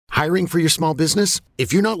Hiring for your small business?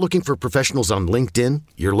 If you're not looking for professionals on LinkedIn,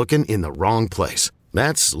 you're looking in the wrong place.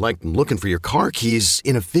 That's like looking for your car keys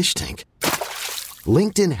in a fish tank.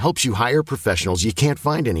 LinkedIn helps you hire professionals you can't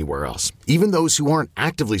find anywhere else, even those who aren't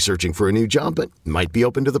actively searching for a new job but might be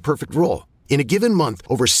open to the perfect role. In a given month,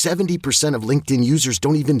 over 70% of LinkedIn users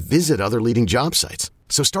don't even visit other leading job sites.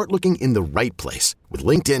 So start looking in the right place. With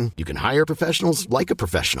LinkedIn, you can hire professionals like a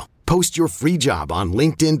professional. Post your free job on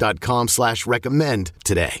linkedin.com/recommend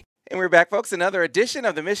today. And we're back, folks. Another edition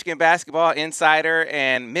of the Michigan Basketball Insider.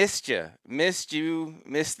 And missed you, missed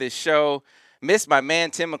this show, missed my man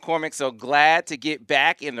Tim McCormick. So glad to get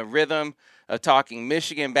back in the rhythm of talking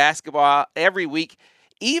Michigan basketball every week,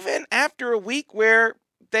 even after a week where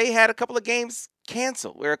they had a couple of games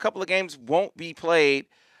canceled, where a couple of games won't be played,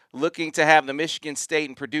 looking to have the Michigan State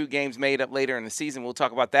and Purdue games made up later in the season. We'll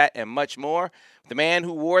talk about that and much more. The man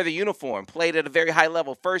who wore the uniform, played at a very high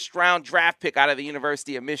level, first-round draft pick out of the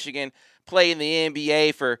University of Michigan, played in the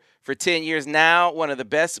NBA for 10 years now, one of the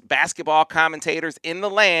best basketball commentators in the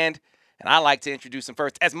land. And I like to introduce him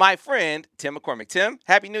first as my friend, Tim McCormick. Tim,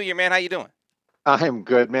 Happy New Year, man. How you doing? I'm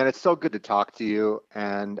good, man. It's so good to talk to you,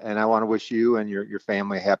 and I want to wish you and your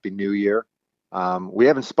family a Happy New Year. We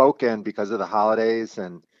haven't spoken because of the holidays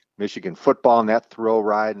and Michigan football and that thrill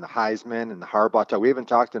ride and the Heisman and the Harbaugh talk. We haven't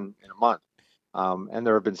talked in a month, and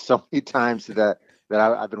there have been so many times that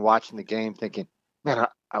I've been watching the game thinking, man,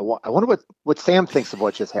 I wonder what Sam thinks of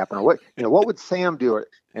what just happened, or what would Sam do?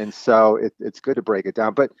 And so it's good to break it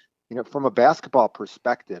down. But from a basketball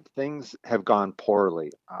perspective, things have gone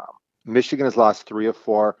poorly. Michigan has lost 3 of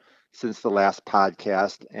 4 since the last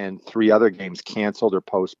podcast, and 3 other games canceled or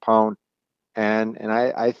postponed. And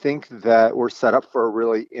I think that we're set up for a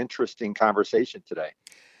really interesting conversation today.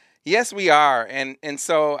 Yes, we are. And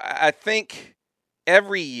so I think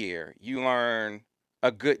every year you learn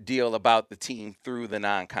a good deal about the team through the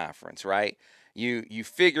non-conference, right? You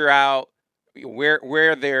figure out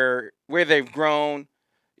where they've grown.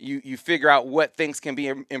 You figure out what things can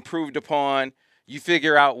be improved upon. You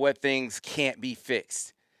figure out what things can't be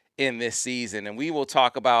fixed in this season. And we will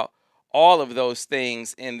talk about all of those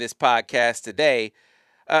things in this podcast today.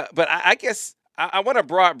 But I guess I want to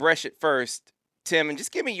broad brush it first, Tim, and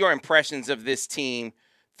just give me your impressions of this team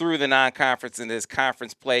through the non-conference and as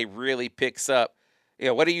conference play really picks up.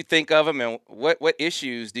 What do you think of them, and what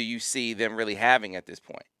issues do you see them really having at this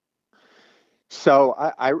point? So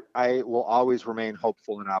I will always remain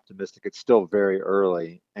hopeful and optimistic. It's still very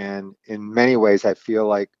early. And in many ways, I feel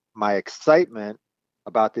like my excitement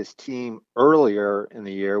about this team earlier in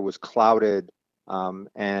the year was clouded, and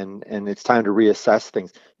it's time to reassess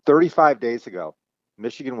things. 35 days ago,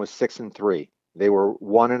 Michigan was 6-3. They were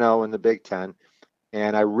 1-0 in the Big Ten,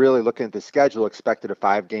 and I really, looking at the schedule, expected a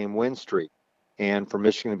 5-game win streak, and for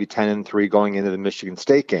Michigan to be 10-3 going into the Michigan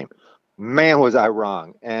State game. Man, was I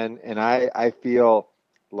wrong, and I feel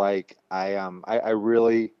like I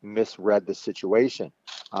really misread the situation.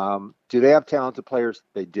 Do they have talented players?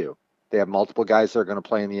 They do. They have multiple guys that are going to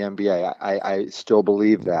play in the NBA. I still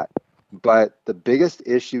believe that. But the biggest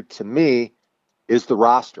issue to me is the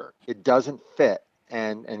roster. It doesn't fit.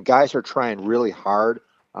 And guys are trying really hard.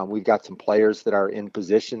 We've got some players that are in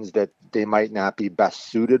positions that they might not be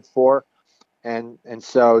best suited for. And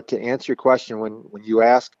so to answer your question, when you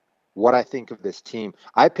ask what I think of this team,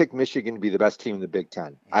 I picked Michigan to be the best team in the Big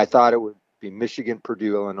Ten. I thought it would be Michigan,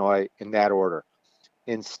 Purdue, Illinois in that order.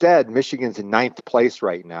 Instead, Michigan's in 9th place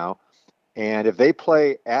right now. And if they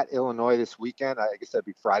play at Illinois this weekend, I guess that'd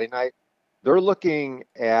be Friday night, they're looking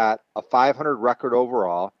at a 500 record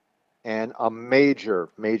overall and a major,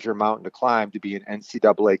 major mountain to climb to be an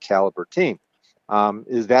NCAA caliber team.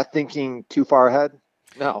 Is that thinking too far ahead?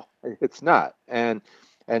 No, it's not. And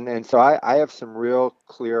so I have some real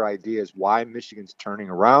clear ideas why Michigan's turning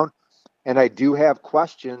around. And I do have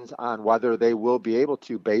questions on whether they will be able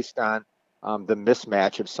to, based on the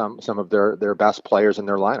mismatch of some of their best players in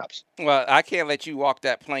their lineups. Well, I can't let you walk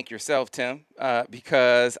that plank yourself, Tim,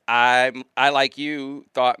 because I like you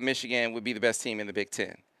thought Michigan would be the best team in the Big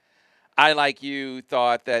Ten. I, like you,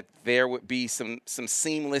 thought that there would be some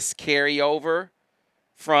seamless carryover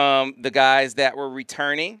from the guys that were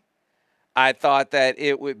returning. I thought that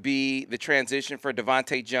it would be the transition for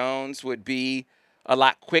Devontae Jones would be a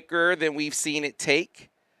lot quicker than we've seen it take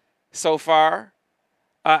so far.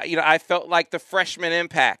 I felt like the freshman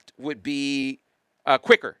impact would be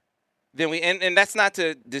quicker than we, and that's not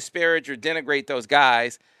to disparage or denigrate those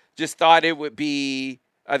guys. Just thought it would be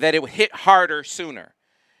that it would hit harder sooner,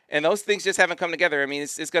 and those things just haven't come together. I mean,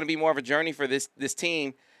 it's going to be more of a journey for this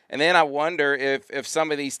team. And then I wonder if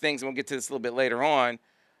some of these things, and we'll get to this a little bit later on,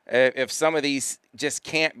 if some of these just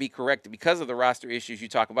can't be corrected because of the roster issues you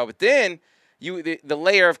talk about. But then the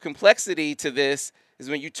layer of complexity to this is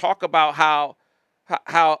when you talk about how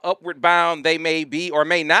upward bound they may be or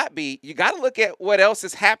may not be. You got to look at what else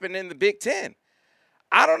has happened in the Big Ten.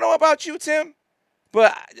 I don't know about you, Tim,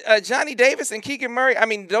 but Johnny Davis and Keegan Murray, I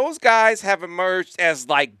mean, those guys have emerged as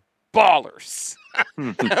like ballers.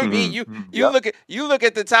 I mean, you Yep. look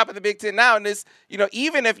at the top of the Big Ten now, and this,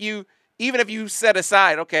 even if you set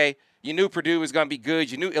aside, okay, you knew Purdue was going to be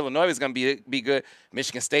good, you knew Illinois was going to be good,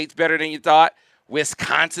 Michigan State's better than you thought,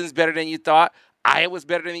 Wisconsin's better than you thought, Iowa's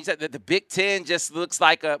better than you thought. The Big Ten just looks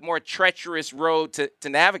like a more treacherous road to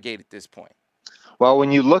navigate at this point. Well,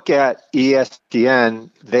 when you look at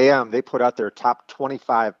ESPN, they put out their top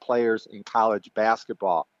 25 players in college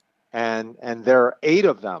basketball, and there are 8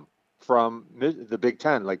 of them from the Big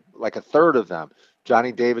Ten, like a third of them.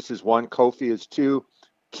 Johnny Davis is 1, Kofi is 2,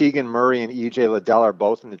 Keegan Murray and EJ Liddell are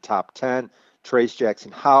both in the top 10. Trace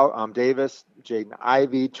Jackson Davis, Jaden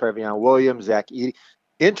Ivey, Trevion Williams, Zach Edey.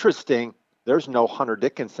 Interesting, there's no Hunter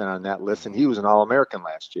Dickinson on that list, and he was an All-American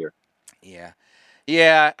last year.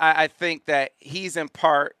 Yeah, I think that he's in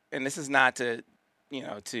part, and this is not to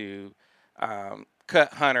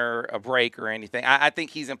cut Hunter a break or anything. I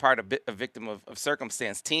think he's in part a victim of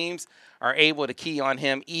circumstance. Teams are able to key on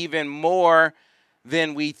him even more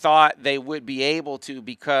than we thought they would be able to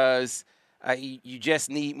because you just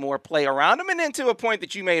need more play around him. And then to a point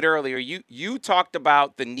that you made earlier, you talked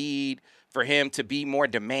about the need for him to be more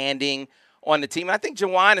demanding on the team. And I think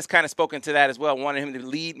Juwan has kind of spoken to that as well, wanted him to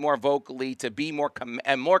lead more vocally, to be more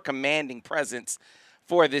commanding presence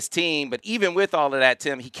for this team. But even with all of that,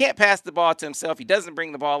 Tim, he can't pass the ball to himself. He doesn't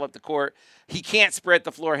bring the ball up the court. He can't spread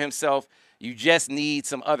the floor himself. You just need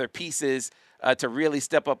some other pieces to really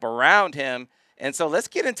step up around him. And so let's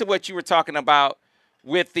get into what you were talking about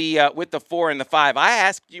with the 4 and the 5. I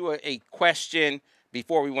asked you a question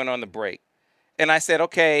before we went on the break. And I said,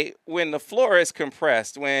 okay, when the floor is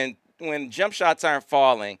compressed, when jump shots aren't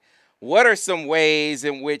falling, what are some ways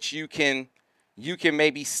in which you can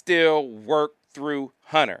maybe still work through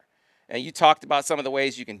Hunter? And you talked about some of the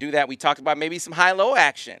ways you can do that. We talked about maybe some high-low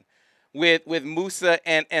action with Musa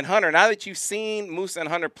and Hunter. Now that you've seen Musa and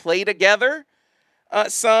Hunter play together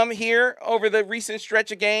some here over the recent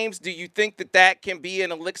stretch of games, do you think that can be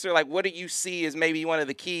an elixir? Like, what do you see as maybe one of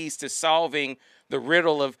the keys to solving the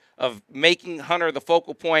riddle of making Hunter the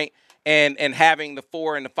focal point and having the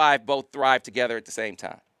 4 and the 5 both thrive together at the same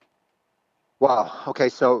time? Wow. Okay.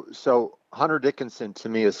 So Hunter Dickinson to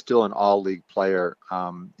me is still an all-league player.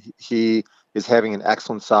 He is having an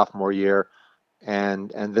excellent sophomore year, and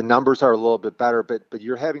the numbers are a little bit better, but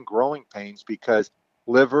you're having growing pains because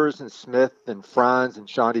Livers and Smith and Franz and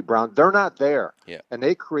Shawnee Brown, they're not there. Yeah. And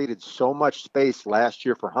they created so much space last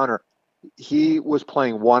year for Hunter. He was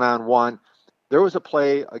playing one-on-one. There was a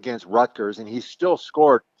play against Rutgers, and he still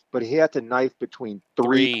scored, but he had to knife between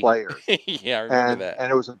three players. Yeah, I remember that.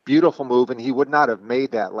 And it was a beautiful move, and he would not have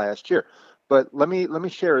made that last year. But let me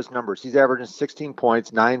share his numbers. He's averaging 16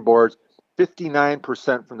 points, 9 boards,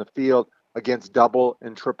 59% from the field against double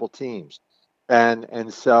and triple teams.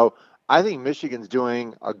 And so I think Michigan's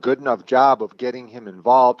doing a good enough job of getting him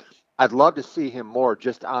involved. I'd love to see him more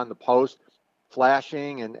just on the post,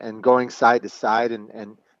 flashing and going side to side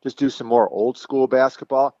and just do some more old school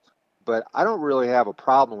basketball. But I don't really have a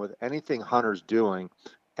problem with anything Hunter's doing.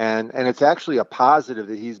 And it's actually a positive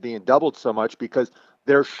that he's being doubled so much because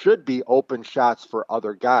there should be open shots for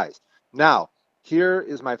other guys. Now, here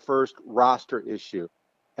is my first roster issue.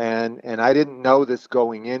 And I didn't know this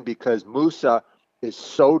going in because Musa is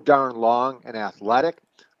so darn long and athletic.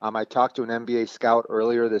 I talked to an NBA scout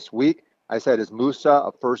earlier this week. I said, is Musa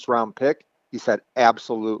a first-round pick? He said,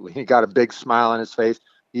 absolutely. He got a big smile on his face.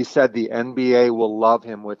 He said the NBA will love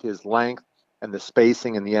him with his length and the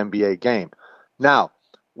spacing in the NBA game. Now,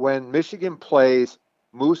 when Michigan plays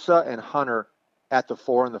Musa and Hunter at the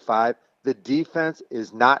 4 and the 5, the defense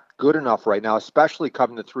is not good enough right now, especially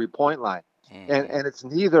covering the three-point line. Mm-hmm. And it's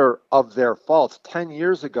neither of their faults. 10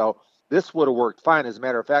 years ago, this would have worked fine. As a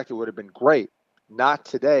matter of fact, it would have been great. Not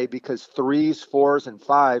today because 3s, 4s, and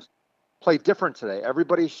 5s play different today.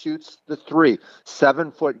 Everybody shoots the 3.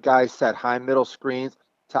 7-foot guys set high middle screens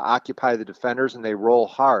to occupy the defenders, and they roll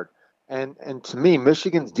hard. And to me,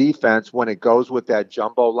 Michigan's defense, when it goes with that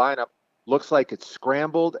jumbo lineup, looks like it's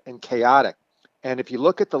scrambled and chaotic. And if you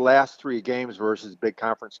look at the last 3 games versus big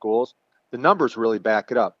conference schools, the numbers really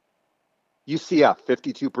back it up. UCF,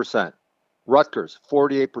 52%. Rutgers,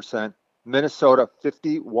 48%. Minnesota,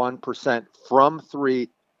 51% from 3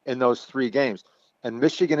 in those 3 games. And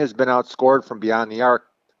Michigan has been outscored from beyond the arc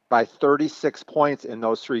by 36 points in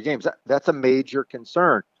those 3 games. That's a major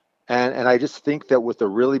concern And I just think that with a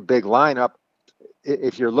really big lineup,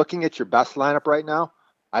 if you're looking at your best lineup right now,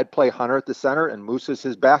 I'd play Hunter at the center and Musa's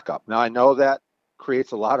his backup. Now I know that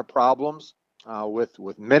creates a lot of problems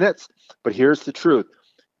with minutes, but here's the truth: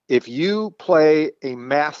 if you play a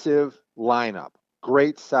massive lineup,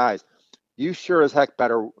 great size, you sure as heck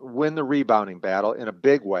better win the rebounding battle in a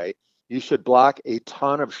big way. You should block a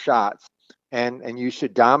ton of shots, and you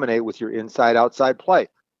should dominate with your inside outside play.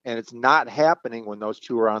 And it's not happening when those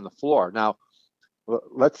two are on the floor. Now,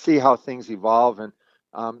 let's see how things evolve. And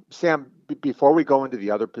Sam, before we go into the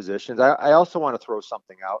other positions, I also want to throw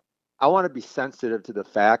something out. I want to be sensitive to the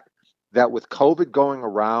fact that with COVID going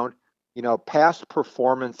around, past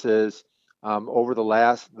performances over the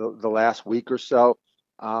last week or so.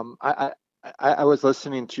 I was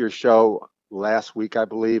listening to your show last week, I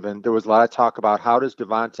believe, and there was a lot of talk about how does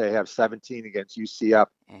Devontae have 17 against UCF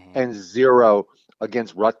and 0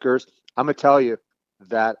 against Rutgers. I'm gonna tell you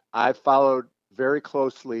that I followed very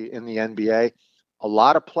closely in the NBA a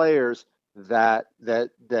lot of players that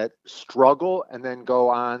struggle and then go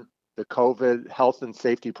on the COVID health and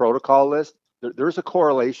safety protocol list. There's a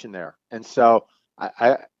correlation there, and so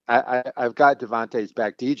I've got Devontae's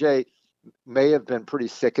back. DJ may have been pretty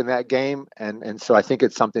sick in that game, and so I think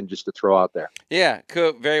it's something just to throw out there. Yeah,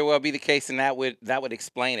 could very well be the case, and that would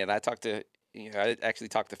explain it. I actually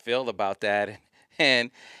talked to Phil about that,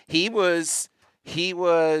 and he was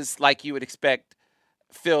like you would expect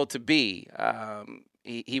Phil to be.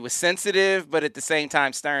 He was sensitive, but at the same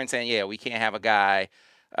time stern, saying, "Yeah, we can't have a guy,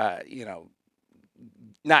 uh, you know,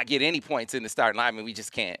 not get any points in the starting line. I mean, we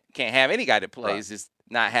just can't have any guy that Right. plays just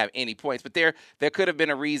not have any points." But there could have been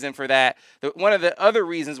a reason for that. One of the other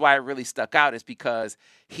reasons why it really stuck out is because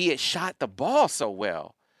he had shot the ball so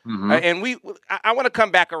well. Hmm. And I want to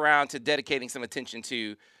come back around to dedicating some attention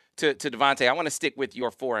to Devontae. I want to stick with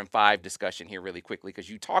your 4 and 5 discussion here really quickly because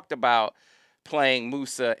you talked about playing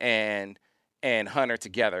Musa and Hunter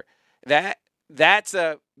together. That that's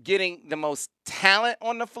getting the most talent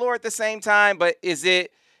on the floor at the same time, but is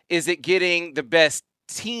it getting the best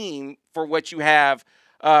team for what you have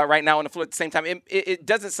right now on the floor at the same time? It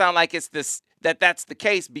doesn't sound like that's the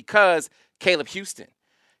case because Caleb Houston.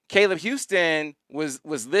 Caleb Houston was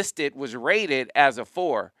rated as a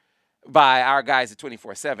 4 by our guys at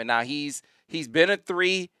 24/7. Now he's been a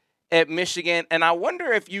 3 at Michigan, and I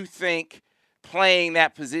wonder if you think playing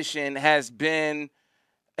that position has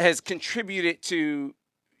contributed to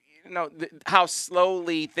how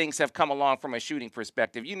slowly things have come along from a shooting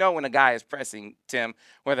perspective. When a guy is pressing, Tim,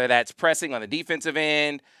 whether that's pressing on the defensive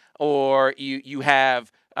end or you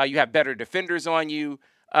have better defenders on you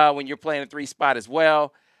when you're playing a 3 spot as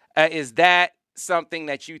well. Is that something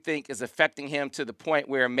that you think is affecting him to the point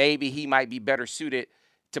where maybe he might be better suited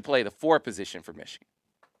to play the 4 position for Michigan?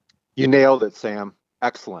 You nailed it, Sam.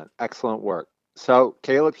 Excellent, excellent work. So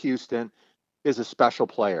Caleb Houston is a special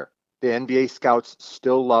player. The NBA scouts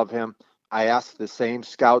still love him. I asked the same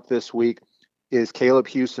scout this week, is Caleb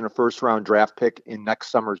Houston a first round draft pick in next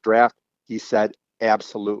summer's draft? He said,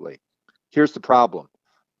 absolutely. Here's the problem.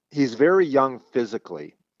 He's very young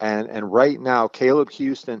physically. And right now, Caleb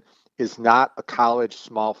Houston is not a college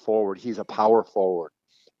small forward. He's a power forward.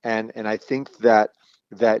 And I think that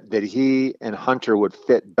he and Hunter would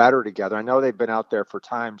fit better together. I know they've been out there for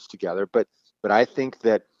times together, but I think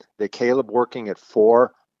that Caleb working at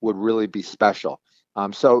 4 would really be special.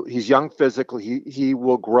 So he's young physically. He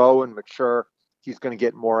will grow and mature. He's going to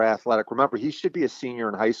get more athletic. Remember, he should be a senior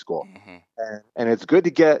in high school, Hmm. and it's good to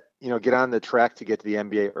get on the track to get to the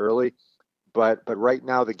NBA early. But right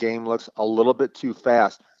now the game looks a little bit too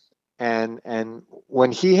fast. And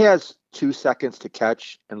when he has 2 seconds to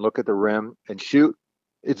catch and look at the rim and shoot,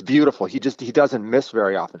 it's beautiful. He doesn't miss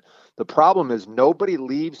very often. The problem is nobody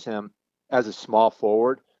leaves him as a small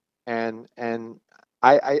forward, and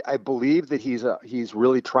I believe that he's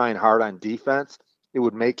really trying hard on defense. It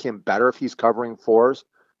would make him better if he's covering 4s.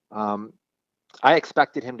 Um, I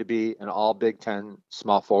expected him to be an all Big Ten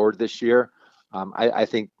small forward this year. I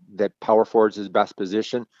think that power forward is his best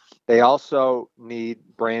position. They also need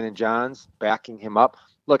Brandon Johns backing him up.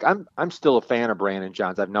 Look, I'm still a fan of Brandon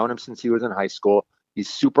Johns. I've known him since he was in high school. He's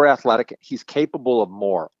super athletic. He's capable of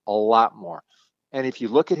more, a lot more. And if you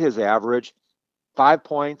look at his average, 5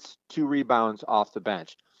 points, 2 rebounds off the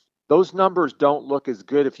bench. Those numbers don't look as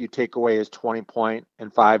good if you take away his 20 point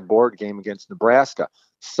and 5 board game against Nebraska.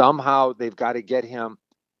 Somehow they've got to get him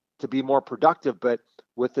to be more productive. But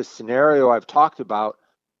with the scenario I've talked about,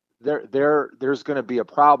 there's going to be a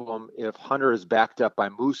problem if Hunter is backed up by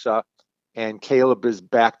Musa and Caleb is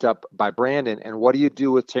backed up by Brandon. And what do you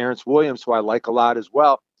do with Terrence Williams, who I like a lot as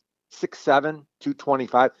well? 6'7",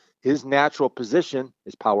 225. his natural position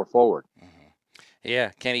is power forward. Mm-hmm.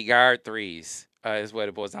 Yeah, can he guard threes? Is what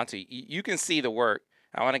it boils down to. You can see the work.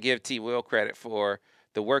 I want to give T. Will credit for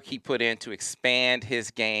the work he put in to expand his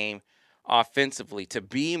game offensively to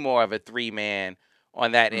be more of a three-man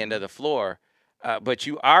on that end of the floor. But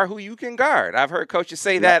you are who you can guard. I've heard coaches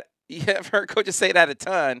say that. Yeah, I've heard coaches say that a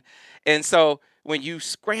ton. And so when you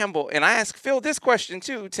scramble, and I ask Phil this question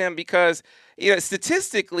too, Tim, because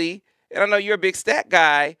statistically, and I know you're a big stat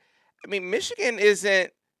guy. I mean, Michigan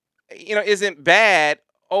isn't bad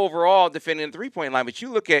overall defending the three-point line, but you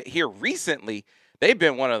look at here recently, they've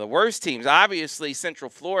been one of the worst teams. Obviously, Central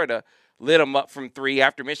Florida lit them up from three.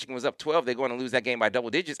 After Michigan was up 12, they're going to lose that game by double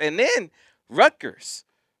digits. And then Rutgers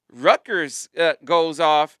goes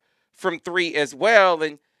off from three as well,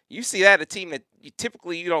 and you see that a team that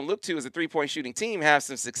you don't look to as a three-point shooting team have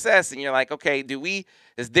some success, and you're like, okay,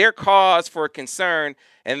 is there cause for concern?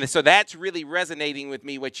 And so that's really resonating with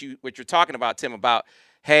me, what you're talking about, Tim, about,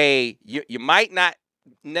 hey, you might not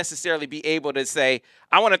necessarily be able to say,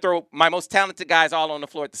 I want to throw my most talented guys all on the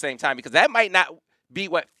floor at the same time, because that might not be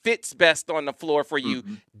what fits best on the floor for you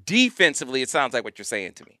defensively. It sounds like what you're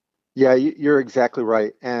saying to me. Yeah, you're exactly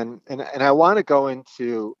right. And I want to go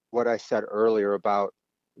into what I said earlier about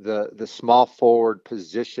the small forward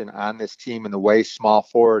position on this team and the way small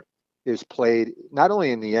forward is played not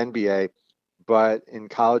only in the NBA but in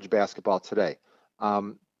college basketball today.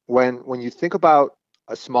 When you think about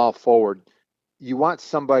a small forward, you want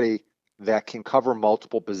somebody that can cover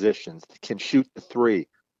multiple positions, can shoot the three,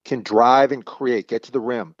 can drive and create, get to the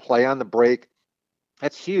rim, play on the break.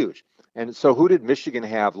 That's huge. And so who did Michigan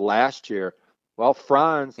have last year? Well,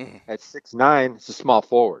 Franz at 6'9" is a small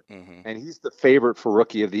forward, and he's the favorite for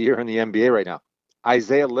Rookie of the Year in the NBA right now.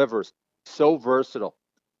 Isaiah Livers, so versatile.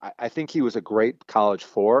 I think he was a great college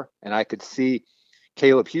four, and I could see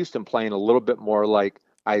Caleb Houston playing a little bit more like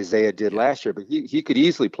Isaiah did last year, but he could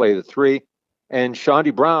easily play the three. And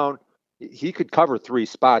Chaundee Brown, he could cover three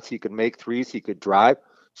spots. He could make threes. He could drive.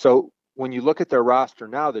 So when you look at their roster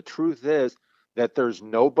now, the truth is that there's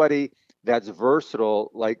nobody that's versatile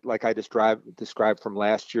like I described from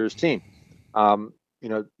last year's team.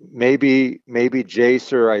 Maybe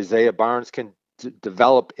Jace or Isaiah Barnes can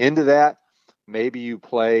develop into that. Maybe you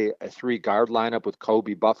play a 3-guard lineup with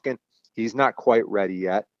Kobe Buffkin. He's not quite ready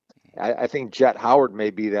yet. I think Jet Howard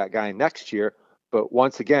may be that guy next year. But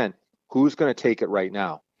once again, who's going to take it right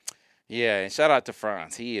now? Yeah, and shout out to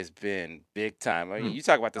Franz. He has been big time. I mean, you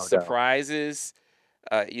talk about the surprises,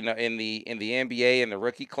 in the NBA and the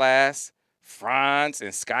rookie class. Franz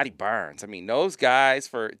and Scotty Barnes. I mean, those guys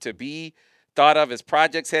to be thought of as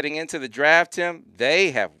projects heading into the draft, Tim,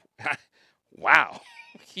 they have wow.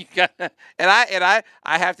 And I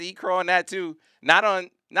have to eat crow on that too. Not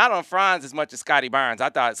on Franz as much as Scotty Barnes. I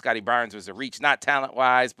thought Scotty Barnes was a reach, not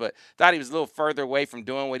talent-wise, but thought he was a little further away from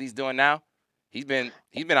doing what he's doing now. He's been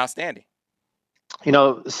outstanding.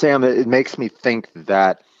 Sam, it makes me think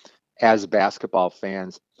that as basketball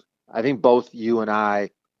fans, I think both you and I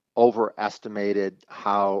overestimated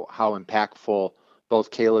how impactful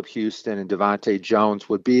both Caleb Houston and Devontae Jones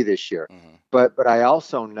would be this year. But I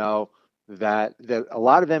also know that a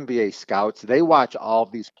lot of NBA scouts, they watch all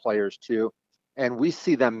of these players too, and we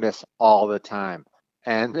see them miss all the time.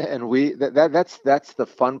 And that's the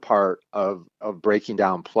fun part of breaking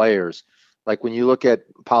down players. Like when you look at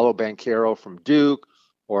Paolo Banchero from Duke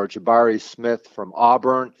or Jabari Smith from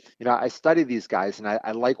Auburn, I study these guys and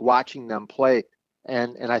I like watching them play.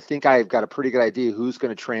 And I think I've got a pretty good idea who's going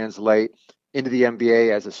to translate into the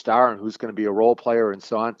NBA as a star and who's going to be a role player and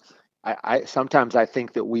so on. I sometimes I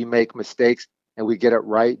think that we make mistakes and we get it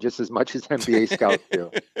right just as much as NBA scouts do.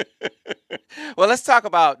 Well, let's talk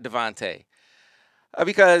about Devontae.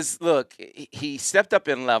 Because, look, he stepped up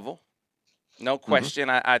in level. No question.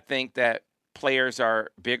 I think that players are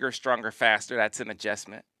bigger, stronger, faster. That's an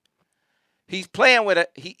adjustment. He's playing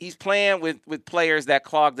with players that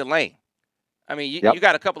clog the lane. I mean, you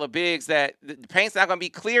got a couple of bigs that the paint's not going to be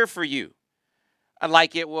clear for you,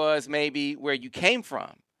 like it was maybe where you came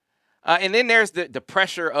from. And then there's the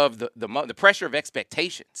pressure of the pressure of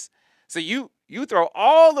expectations. So you throw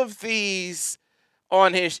all of these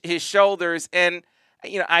on his shoulders, and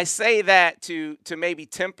I say that to maybe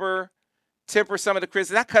temper some of the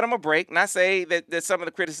criticism. I cut him a break, and I say that some of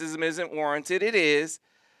the criticism isn't warranted. It is,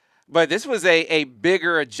 but this was a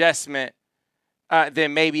bigger adjustment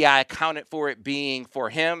than maybe I accounted for it being for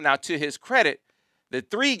him. Now, to his credit, the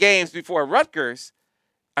 3 games before Rutgers,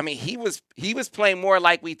 I mean, he was playing more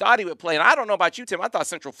like we thought he would play. And I don't know about you, Tim. I thought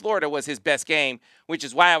Central Florida was his best game, which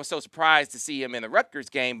is why I was so surprised to see him in the Rutgers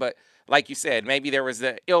game. But like you said, maybe there was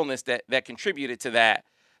the illness that contributed to that.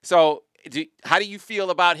 So how do you feel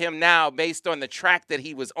about him now based on the track that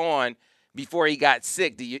he was on before he got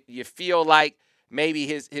sick? Do you feel like maybe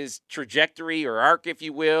his trajectory or arc, if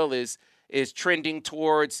you will, is trending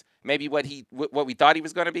towards maybe what we thought he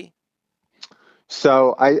was going to be?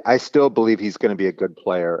 So I still believe he's going to be a good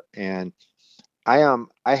player, and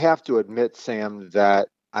I have to admit, Sam, that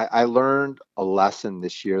I learned a lesson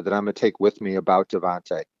this year that I'm going to take with me about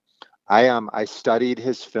Devontae. I studied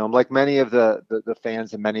his film, like many of the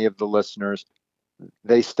fans and many of the listeners.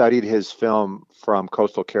 They studied his film from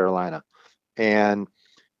Coastal Carolina, and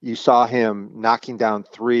you saw him knocking down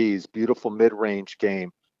threes, beautiful mid-range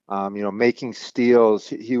game, making steals.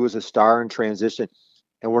 He was a star in transition,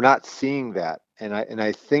 and we're not seeing that. And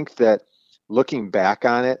I think that looking back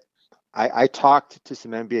on it, I talked to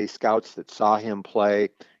some NBA scouts that saw him play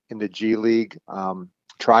in the G League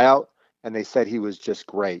tryout, and they said he was just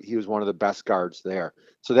great. He was one of the best guards there.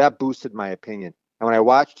 So that boosted my opinion. And when I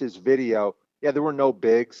watched his video, yeah, there were no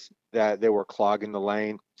bigs that they were clogging the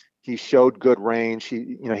lane. He showed good range.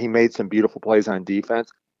 He made some beautiful plays on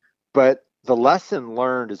defense. But the lesson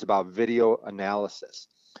learned is about video analysis.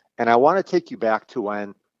 And I want to take you back to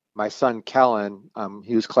when my son Kellen,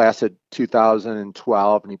 he was class of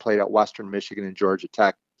 2012, and he played at Western Michigan and Georgia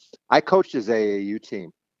Tech. I coached his AAU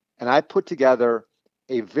team, and I put together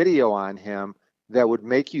a video on him that would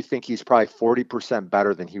make you think he's probably 40%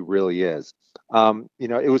 better than he really is.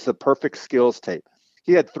 It was the perfect skills tape.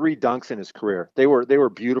 He had 3 dunks in his career. They were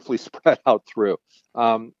beautifully spread out through.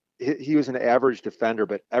 He was an average defender,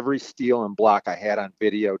 but every steal and block I had on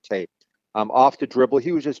videotape. Off the dribble,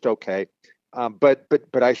 he was just okay. But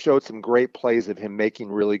I showed some great plays of him making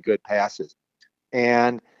really good passes.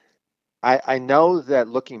 And I know that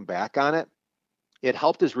looking back on it, it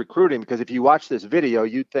helped his recruiting, because if you watch this video,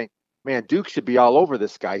 you'd think, man, Duke should be all over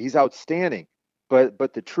this guy. He's outstanding.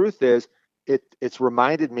 But the truth is, it's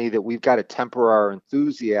reminded me that we've got to temper our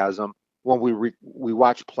enthusiasm when we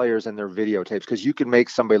watch players and their videotapes, because you can make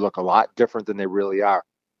somebody look a lot different than they really are.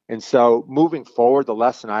 And so moving forward, the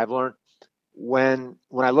lesson I've learned, when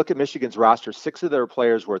I look at Michigan's roster, 6 of their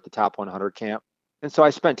players were at the top 100 camp. And so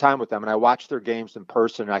I spent time with them, and I watched their games in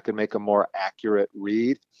person, and I could make a more accurate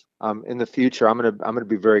read. In the future, I'm gonna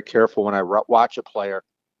be very careful when I watch a player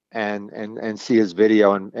and see his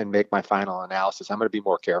video and make my final analysis. I'm gonna be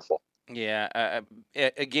more careful. Yeah.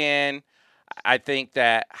 Again, I think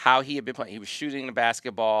that how he had been playing, he was shooting the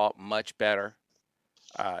basketball much better.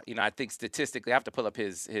 I think statistically, I have to pull up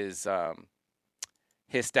his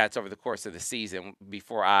stats over the course of the season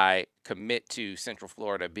before I commit to Central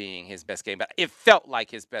Florida being his best game. But it felt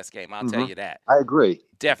like his best game. I'll tell Hmm. you that. I agree.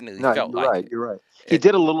 Definitely No, felt you're like right. it. You're right. He It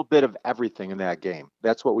did a little bit of everything in that game.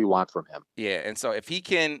 That's what we want from him. yeah. And so if he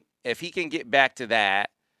can get back to that,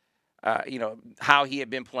 how he had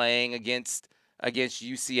been playing against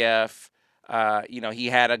UCF. He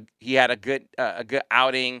had a good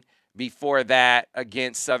outing before that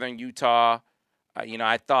against Southern Utah.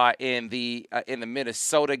 I thought in the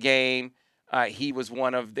Minnesota game, he was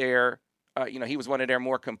one of their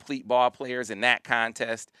more complete ball players in that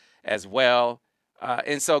contest as well.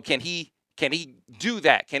 And so can he do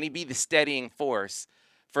that? Can he be the steadying force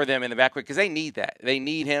for them in the backcourt? Because they need that. They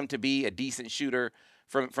need him to be a decent shooter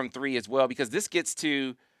from 3 as well. Because this gets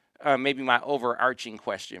to maybe my overarching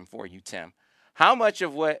question for you, Tim. How much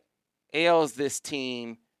of what ails this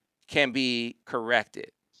team can be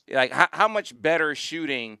corrected? Like how much better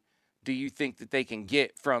shooting do you think that they can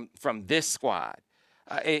get from this squad?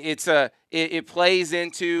 It plays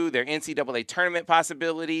into their NCAA tournament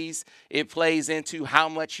possibilities. It plays into how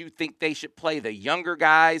much you think they should play the younger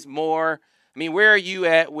guys more. I mean, where are you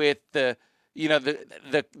at with the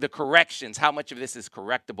corrections? How much of this is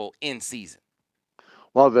correctable in season?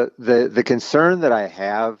 Well, the concern that I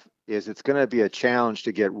have is it's going to be a challenge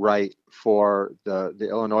to get right for the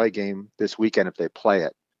Illinois game this weekend if they play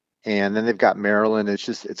it. And then they've got Maryland.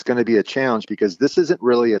 It's going to be a challenge, because this isn't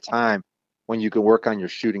really a time when you can work on your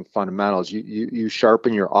shooting fundamentals. You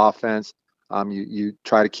sharpen your offense. You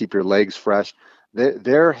try to keep your legs fresh.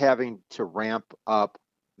 They're having to ramp up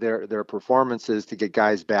their performances to get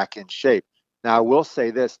guys back in shape. Now, I will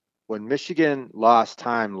say this: when Michigan lost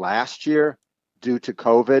time last year due to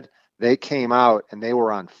COVID, they came out and they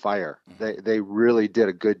were on fire. They really did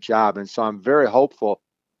a good job, and so I'm very hopeful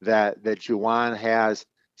that Juwan has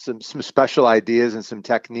some special ideas and some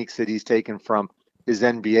techniques that he's taken from his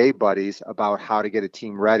NBA buddies about how to get a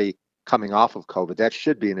team ready coming off of COVID. That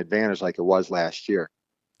should be an advantage like it was last year.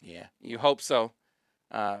 Yeah, you hope so.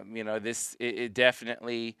 This it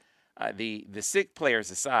definitely the sick players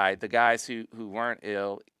aside, the guys who weren't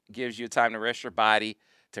ill gives you time to rest your body,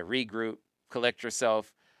 to regroup, collect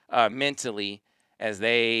yourself mentally, as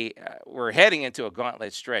they were heading into a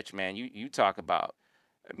gauntlet stretch, man. You talk about,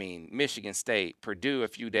 I mean, Michigan State, Purdue a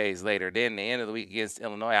few days later, then the end of the week against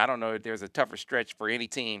Illinois. I don't know if there's a tougher stretch for any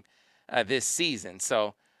team this season.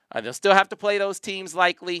 So they'll still have to play those teams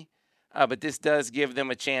likely, but this does give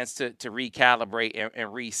them a chance to recalibrate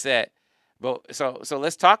and reset. But so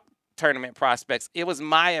let's talk tournament prospects. It was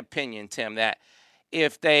my opinion, Tim, that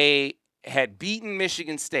if they had beaten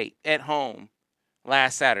Michigan State at home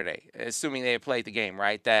last Saturday, assuming they had played the game,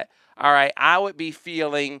 right? That all right, I would be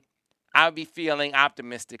feeling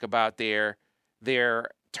optimistic about their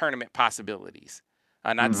tournament possibilities.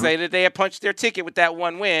 Not to Mm-hmm. say that they had punched their ticket with that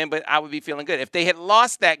one win, but I would be feeling good. If they had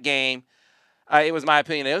lost that game, it was my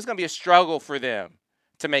opinion, it was going to be a struggle for them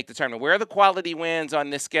to make the tournament. Where are the quality wins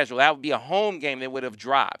on this schedule? That would be a home game that would have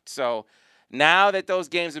dropped. So now that those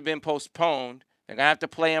games have been postponed, they're going to have to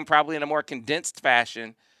play them probably in a more condensed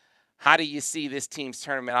fashion. How do you see this team's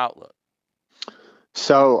tournament outlook?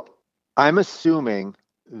 So I'm assuming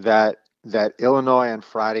that Illinois on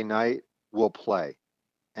Friday night will play.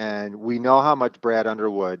 And we know how much Brad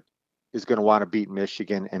Underwood is going to want to beat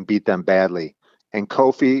Michigan and beat them badly. And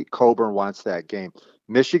Kofi Coburn wants that game.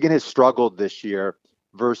 Michigan has struggled this year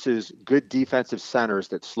versus good defensive centers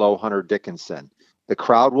that slow Hunter Dickinson. The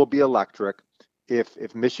crowd will be electric.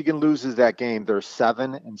 If Michigan loses that game, they're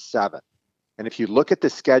 7-7. And if you look at the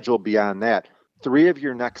schedule beyond that, 3 of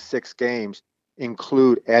your next 6 games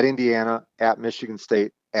include at Indiana, at Michigan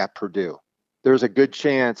State, at Purdue. There's a good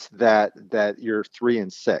chance that you're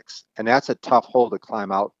 3-6, and that's a tough hole to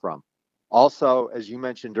climb out from. Also, as you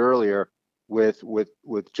mentioned earlier, with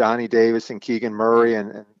Johnny Davis and Keegan Murray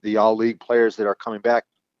and the all league players that are coming back,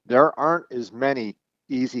 there aren't as many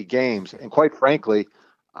easy games. And quite frankly,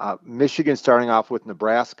 Michigan starting off with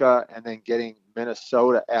Nebraska and then getting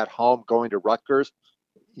Minnesota at home, going to Rutgers.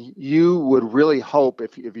 You would really hope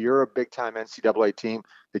if you're a big time NCAA team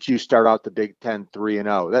that you start out the Big Ten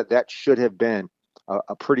 3-0. That should have been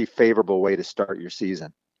a pretty favorable way to start your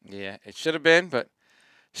season. Yeah, it should have been, but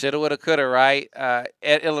shoulda, woulda, coulda, right? At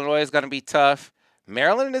Illinois is going to be tough.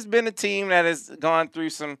 Maryland has been a team that has gone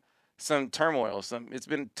through some turmoil. It's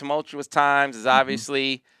been tumultuous times. It's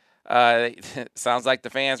obviously sounds like the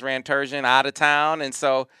fans ran Turgeon out of town, and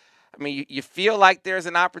so I mean you feel like there's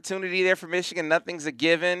an opportunity there for Michigan. Nothing's a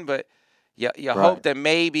given, but you Right. hope that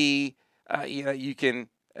maybe you can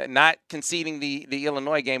not conceding the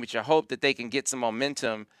Illinois game, but you hope that they can get some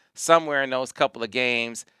momentum somewhere in those couple of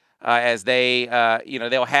games. As they,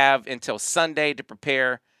 they'll have until Sunday to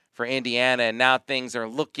prepare for Indiana, and now things are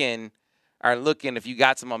looking. If you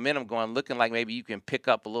got some momentum going, looking like maybe you can pick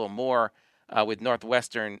up a little more with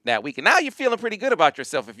Northwestern that week. And now you're feeling pretty good about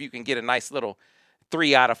yourself if you can get a nice little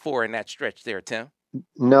 3 out of 4 in that stretch there, Tim.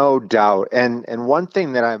 No doubt. And one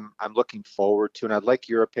thing that I'm looking forward to, and I'd like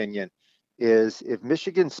your opinion, is if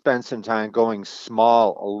Michigan spends some time going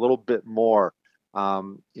small a little bit more.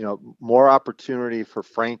 More opportunity for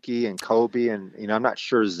Frankie and Kobe, and I'm not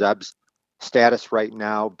sure Zeb's status right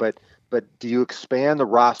now, but do you expand the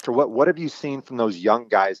roster? What have you seen from those young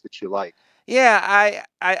guys that you like? Yeah,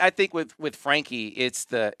 I think with Frankie, it's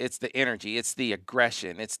the energy, it's the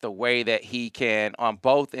aggression, it's the way that he can on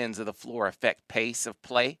both ends of the floor affect pace of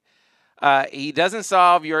play. He doesn't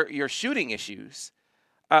solve your shooting issues,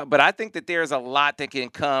 but I think that there's a lot that can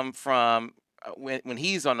come from when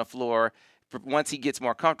he's on the floor. Once he gets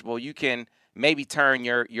more comfortable, you can maybe turn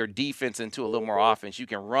your defense into a little more offense. You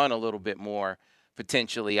can run a little bit more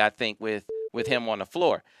potentially, I think, with him on the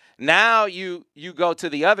floor. Now you go to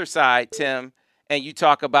the other side, Tim, and you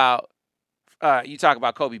talk about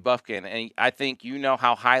Kobe Buffkin, and I think you know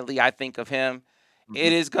how highly I think of him. Mm-hmm.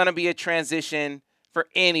 It is going to be a transition for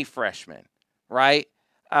any freshman, right?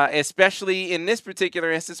 Especially in this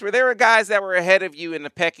particular instance where there were guys that were ahead of you in the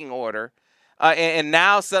pecking order. And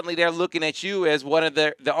now suddenly they're looking at you as one of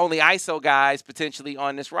the only ISO guys potentially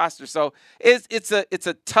on this roster. So it's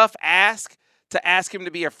a tough ask to ask him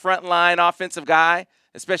to be a frontline offensive guy,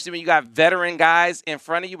 especially when you got veteran guys in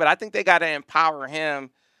front of you. But I think they got to empower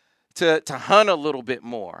him to hunt a little bit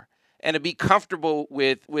more and to be comfortable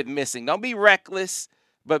with missing. Don't be reckless,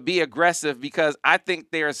 but be aggressive, because I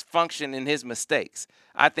think there's function in his mistakes.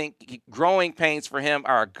 I think growing pains for him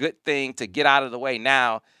are a good thing to get out of the way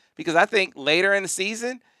now. Because I think later in the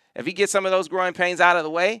season, if he gets some of those growing pains out of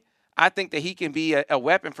the way, I think that he can be a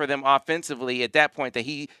weapon for them offensively at that point that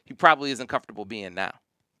he probably isn't comfortable being now.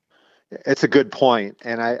 It's a good point.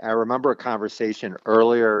 And I remember a conversation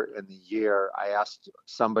earlier in the year. I asked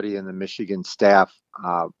somebody in the Michigan staff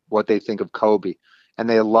what they think of Kobe. And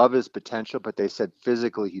they love his potential, but they said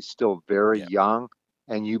physically he's still very young.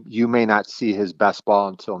 And you may not see his best ball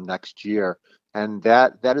until next year. And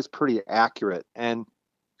that is pretty accurate. And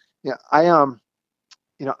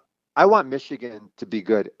I want Michigan to be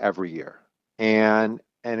good every year. And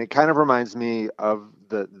it kind of reminds me of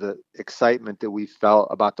the excitement that we felt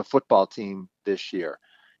about the football team this year.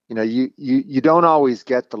 You don't always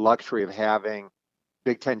get the luxury of having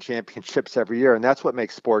Big Ten championships every year, and that's what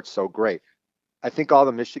makes sports so great. I think all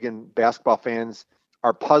the Michigan basketball fans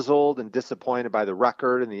are puzzled and disappointed by the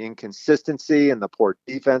record and the inconsistency and the poor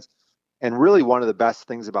defense. And really, one of the best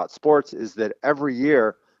things about sports is that every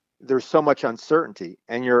year there's so much uncertainty,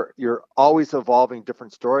 and you're always evolving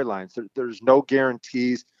different storylines. There's no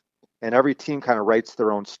guarantees, and every team kind of writes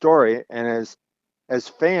their own story. And as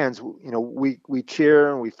fans, we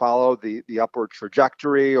cheer and we follow the upward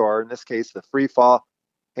trajectory, or in this case, the free fall.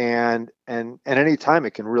 And any time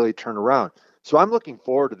it can really turn around. So I'm looking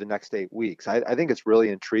forward to the next 8 weeks. I think it's really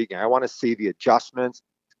intriguing. I want to see the adjustments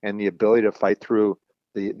and the ability to fight through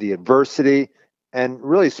the adversity. And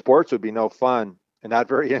really, sports would be no fun and not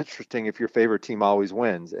very interesting if your favorite team always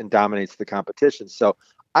wins and dominates the competition. So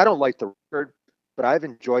I don't like the record, but I've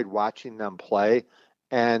enjoyed watching them play.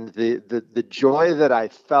 And the joy that I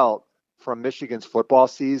felt from Michigan's football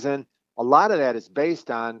season, a lot of that is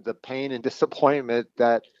based on the pain and disappointment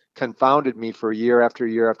that confounded me for year after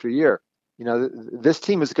year after year. This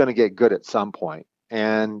team is going to get good at some point.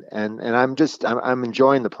 And I'm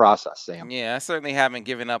enjoying the process, Sam. Yeah, I certainly haven't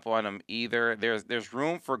given up on them either. There's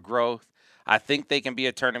room for growth. I think they can be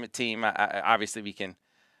a tournament team. Obviously, we can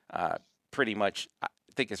pretty much. I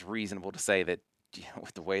think it's reasonable to say that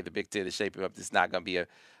with the way the Big Ten is shaping up, it's not going to be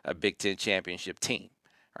a Big Ten championship team,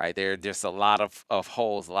 right? There's just a lot of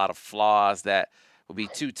holes, a lot of flaws that will be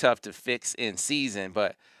too tough to fix in season,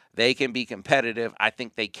 but they can be competitive. I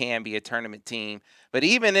think they can be a tournament team. But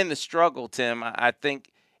even in the struggle, Tim, I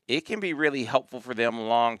think it can be really helpful for them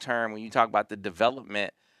long term when you talk about the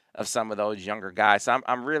development of some of those younger guys. So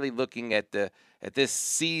I'm really looking at this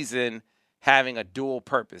season having a dual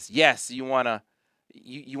purpose. Yes, you want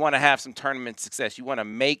to have some tournament success. You want to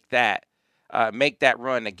make that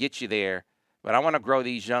run to get you there. But I want to grow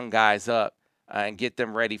these young guys up and get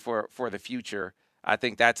them ready for the future. I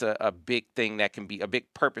think that's a big thing that can be a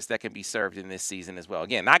big purpose that can be served in this season as well.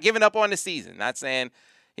 Again, not giving up on the season, not saying,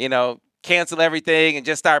 cancel everything and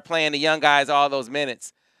just start playing the young guys all those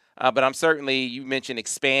minutes. But I'm certainly, you mentioned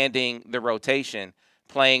expanding the rotation,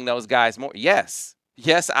 playing those guys more. Yes,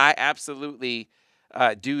 I absolutely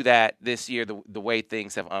do that this year, the way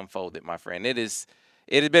things have unfolded, my friend. It has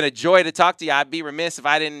been a joy to talk to you. I'd be remiss if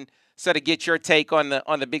I didn't sort of get your take on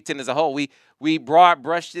the Big Ten as a whole. We broad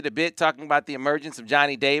brushed it a bit, talking about the emergence of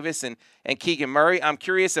Johnny Davis and Keegan Murray. I'm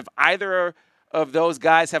curious if either of those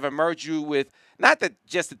guys have emerged you with, not that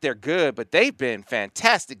just that they're good, but they've been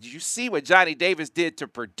fantastic. Did you see what Johnny Davis did to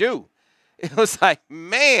Purdue? It was like,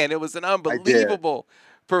 man, it was an unbelievable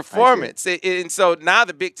performance. And so now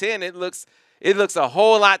the Big Ten, it looks a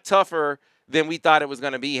whole lot tougher than we thought it was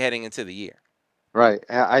going to be heading into the year. Right.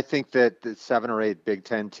 I think that the 7 or 8 Big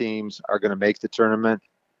Ten teams are going to make the tournament.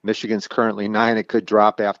 Michigan's currently 9. It could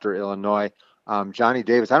drop after Illinois. Johnny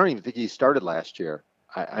Davis, I don't even think he started last year.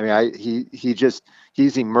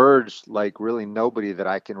 He's emerged like really nobody that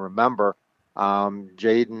I can remember.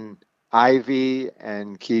 Jaden Ivey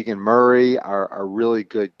and Keegan Murray are really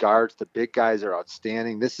good guards. The big guys are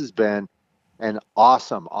outstanding. This has been an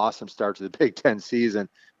awesome start to the Big Ten season.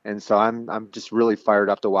 And so I'm just really fired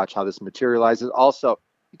up to watch how this materializes. Also,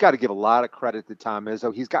 you got to give a lot of credit to Tom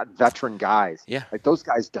Izzo. He's got veteran guys. Yeah. Like those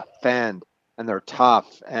guys defend and they're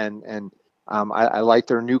tough. And I like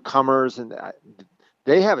their newcomers, and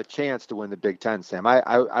they have a chance to win the Big Ten, Sam.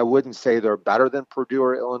 I wouldn't say they're better than Purdue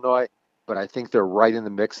or Illinois, but I think they're right in the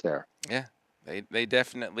mix there. Yeah, they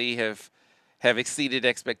definitely have exceeded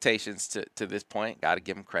expectations to this point. Got to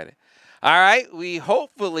give them credit. All right, we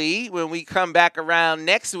hopefully, when we come back around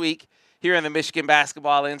next week here in the Michigan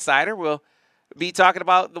Basketball Insider, we'll be talking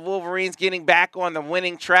about the Wolverines getting back on the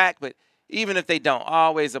winning track. But even if they don't,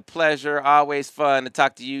 always a pleasure, always fun to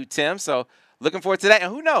talk to you, Tim. So looking forward to that.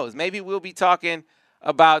 And who knows, maybe we'll be talking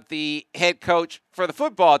about the head coach for the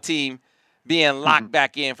football team being locked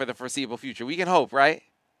back in for the foreseeable future. We can hope, right?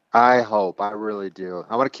 I hope. I really do.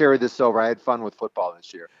 I want to carry this over. I had fun with football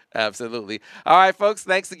this year. Absolutely. All right, folks,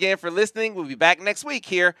 thanks again for listening. We'll be back next week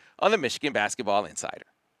here on the Michigan Basketball Insider.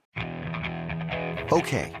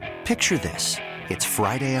 Okay, picture this. It's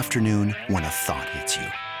Friday afternoon when a thought hits you.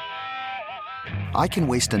 I can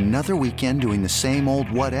waste another weekend doing the same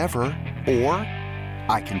old whatever, or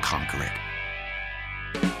I can conquer it.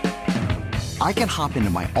 I can hop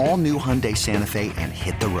into my all-new Hyundai Santa Fe and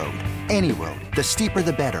hit the road. Any road. The steeper,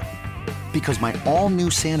 the better. Because my all-new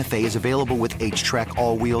Santa Fe is available with H-Track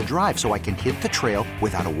all-wheel drive, so I can hit the trail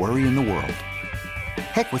without a worry in the world.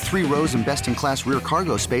 Heck, with 3 rows and best-in-class rear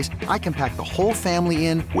cargo space, I can pack the whole family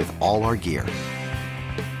in with all our gear.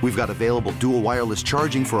 We've got available dual wireless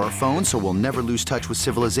charging for our phones, so we'll never lose touch with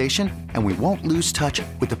civilization, and we won't lose touch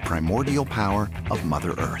with the primordial power of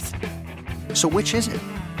Mother Earth. So which is it?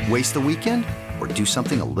 Waste the weekend or do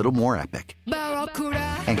something a little more epic?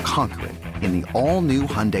 And conquer it in the all-new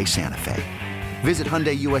Hyundai Santa Fe. Visit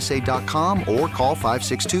HyundaiUSA.com or call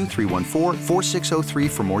 562-314-4603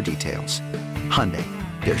 for more details. Hyundai,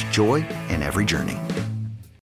 there's joy in every journey.